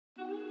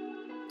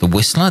The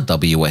Whistler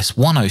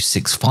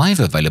WS1065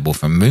 available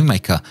from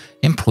MOONRAKER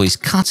employs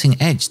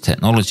cutting-edge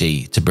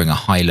technology to bring a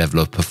high level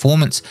of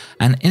performance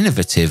and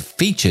innovative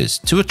features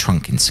to a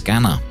trunking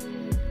scanner.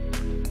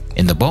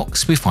 In the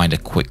box, we find a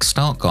quick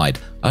start guide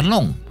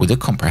along with a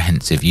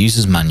comprehensive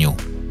user's manual.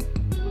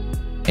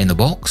 In the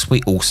box,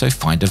 we also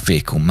find a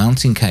vehicle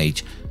mounting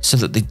cage so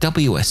that the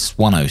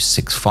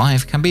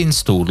WS1065 can be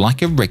installed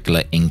like a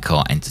regular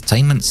in-car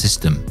entertainment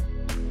system.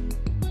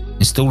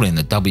 Installing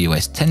the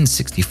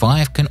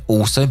WS1065 can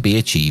also be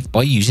achieved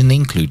by using the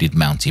included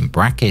mounting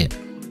bracket.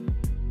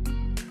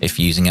 If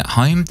using at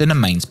home, then a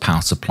mains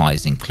power supply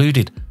is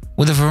included,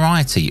 with a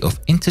variety of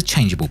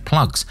interchangeable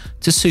plugs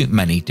to suit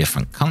many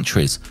different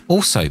countries,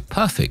 also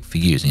perfect for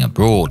using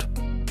abroad.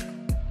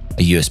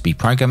 A USB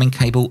programming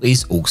cable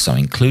is also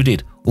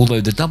included, although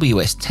the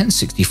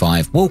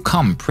WS1065 will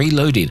come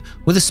preloaded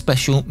with a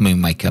special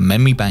MOONRAKER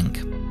memory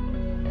bank.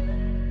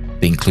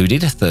 The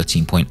included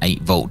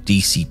 13.8 volt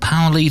DC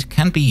power lead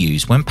can be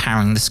used when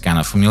powering the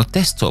scanner from your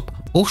desktop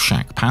or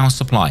shack power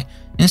supply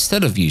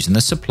instead of using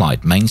the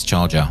supplied mains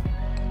charger.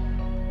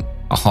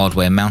 A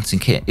hardware mounting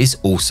kit is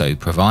also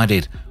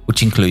provided,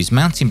 which includes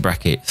mounting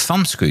bracket,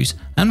 thumb screws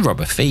and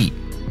rubber feet.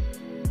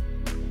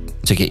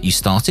 To get you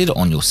started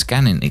on your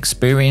scanning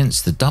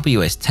experience, the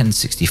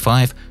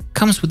WS1065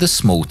 comes with a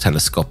small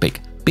telescopic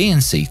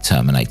BNC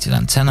terminated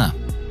antenna.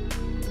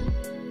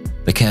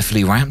 The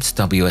carefully wrapped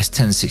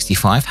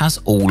WS1065 has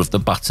all of the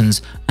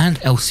buttons and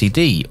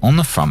LCD on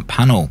the front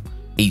panel,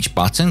 each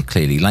button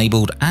clearly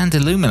labelled and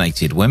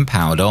illuminated when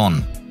powered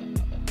on.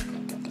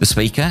 The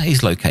speaker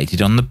is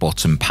located on the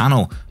bottom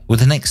panel,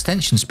 with an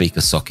extension speaker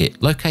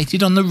socket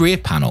located on the rear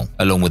panel,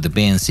 along with the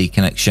BNC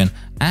connection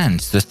and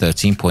the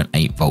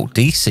 13.8 volt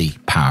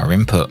DC power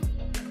input.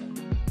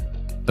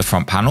 The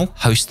front panel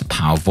hosts the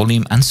power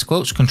volume and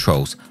squelch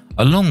controls,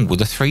 along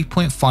with a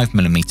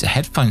 3.5mm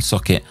headphone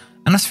socket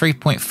and a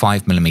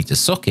 3.5mm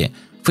socket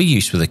for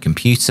use with a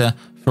computer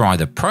for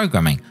either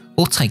programming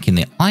or taking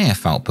the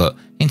IF output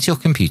into your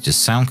computer's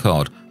sound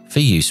card for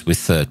use with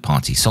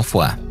third-party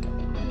software.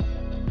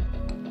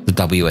 The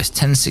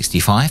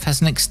WS1065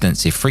 has an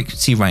extensive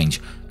frequency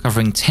range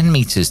covering 10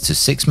 meters to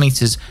 6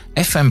 meters,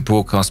 FM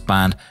broadcast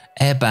band,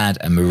 airband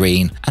and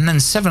marine, and then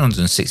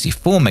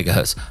 764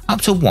 MHz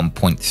up to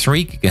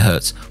 1.3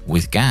 GHz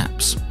with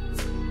gaps.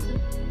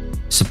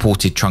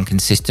 Supported trunking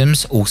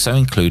systems also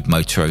include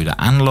Motorola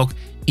Analog,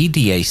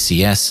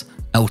 EDACS,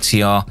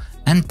 LTR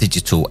and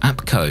Digital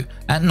APCO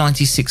at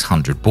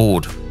 9600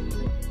 baud.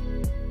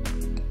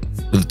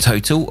 With a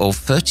total of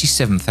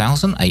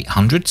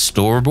 37,800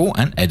 storable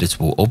and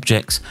editable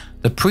objects,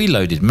 the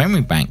preloaded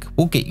memory bank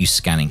will get you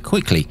scanning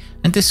quickly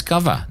and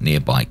discover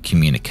nearby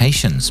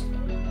communications.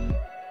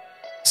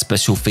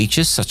 Special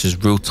features such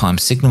as real-time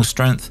signal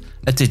strength,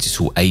 a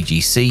digital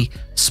AGC,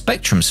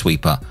 spectrum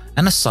sweeper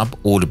and a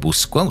sub-audible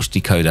squelch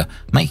decoder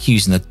make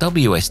using the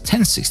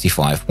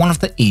WS1065 one of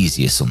the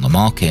easiest on the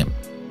market.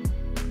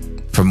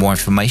 For more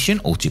information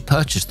or to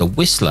purchase the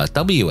Whistler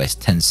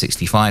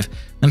WS1065,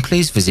 then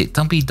please visit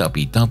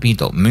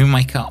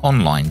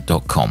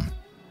www.moonrakeronline.com.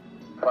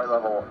 Flight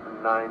level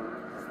 90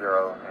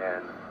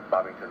 and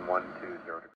Bobington 120.